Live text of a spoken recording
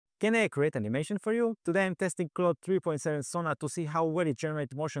Can I create animation for you? Today I'm testing Claude 3.7 Sonnet to see how well it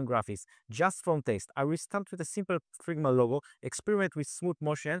generates motion graphics just from text. I will start with a simple Figma logo, experiment with smooth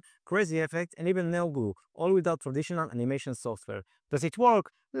motion, crazy effects, and even nail glue, all without traditional animation software. Does it work?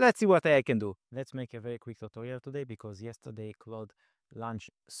 Let's see what I can do. Let's make a very quick tutorial today because yesterday Claude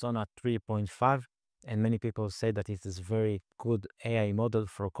launched Sonnet 3.5 and many people say that it is a very good AI model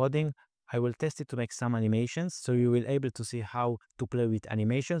for coding. I will test it to make some animations, so you will be able to see how to play with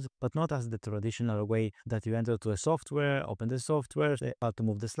animations, but not as the traditional way that you enter to a software, open the software, how to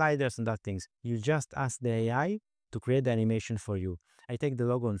move the sliders and that things. You just ask the AI to create the animation for you. I take the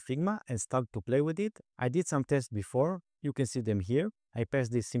logo on Figma and start to play with it. I did some tests before. You can see them here. I pass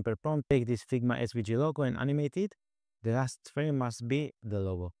this simple prompt, take this Figma SVG logo and animate it. The last frame must be the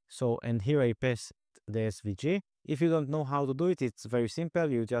logo. So, and here I paste the SVG. If you don't know how to do it, it's very simple.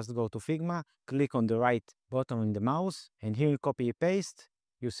 You just go to Figma, click on the right button on the mouse, and here you copy paste,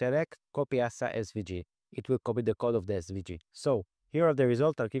 you select copy as a SVG. It will copy the code of the SVG. So here are the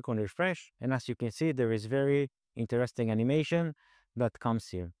results. I'll click on refresh, and as you can see, there is very interesting animation that comes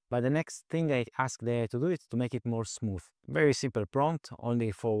here. But the next thing I ask the AI to do is to make it more smooth. Very simple prompt,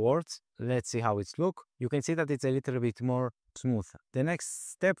 only 4 words. Let's see how it's look. You can see that it's a little bit more smooth. The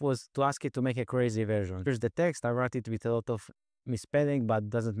next step was to ask it to make a crazy version. Here's the text. I wrote it with a lot of misspelling, but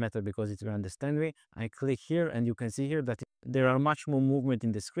doesn't matter because it will understand me. I click here and you can see here that there are much more movement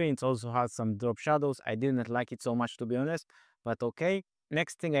in the screen. It also has some drop shadows. I didn't like it so much, to be honest, but okay.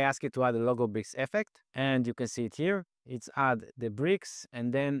 Next thing, I ask it to add a logo bricks effect, and you can see it here. It's add the bricks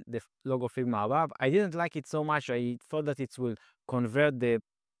and then the logo Figma above. I didn't like it so much. I thought that it will convert the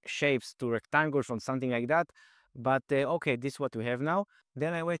shapes to rectangles or something like that. But okay, this is what we have now.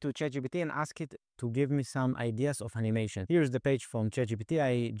 Then I went to ChatGPT and asked it to give me some ideas of animation. Here's the page from ChatGPT.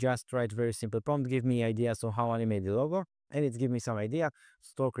 I just write very simple prompt, give me ideas on how I animate the logo, and it gives me some idea.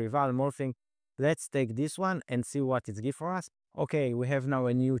 Stroke rival, morphing. Let's take this one and see what it gives for us. Okay, we have now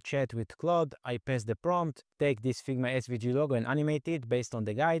a new chat with Claude. I paste the prompt, take this Figma SVG logo and animate it based on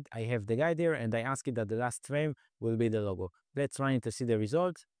the guide. I have the guide here and I ask it that the last frame will be the logo. Let's run it to see the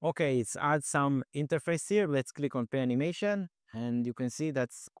results. Okay, it's add some interface here. Let's click on play animation and you can see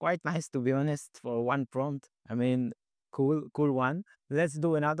that's quite nice, to be honest, for one prompt. I mean, cool one. Let's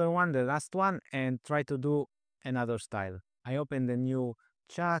do another one, the last one, and try to do another style. I open the new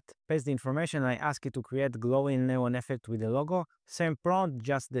chat, paste the information, I ask it to create glowing neon effect with the logo. Same prompt,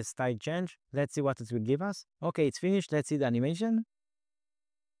 just the style change. Let's see what it will give us. Okay, it's finished. Let's see the animation.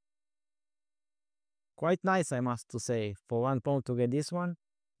 Quite nice, I must to say. For one prompt to get this one,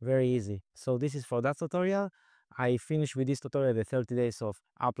 very easy. So this is for that tutorial. I finished with this tutorial the 30 days of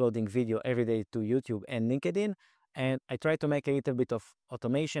uploading video every day to YouTube and LinkedIn. And I try to make a little bit of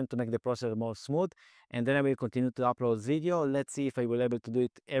automation to make the process more smooth. And then I will continue to upload video. Let's see if I will be able to do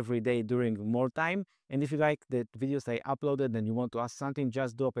it every day during more time. And if you like the videos I uploaded and you want to ask something,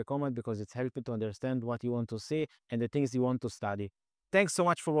 just drop a comment because it's helping to understand what you want to see and the things you want to study. Thanks so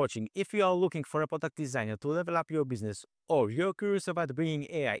much for watching. If you are looking for a product designer to level up your business or you're curious about bringing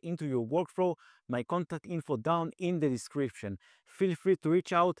AI into your workflow, my contact info down in the description. Feel free to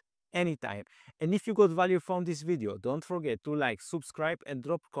reach out anytime. And if you got value from this video, don't forget to like, subscribe and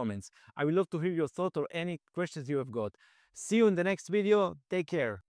drop comments. I would love to hear your thoughts or any questions you have got. See you in the next video. Take care.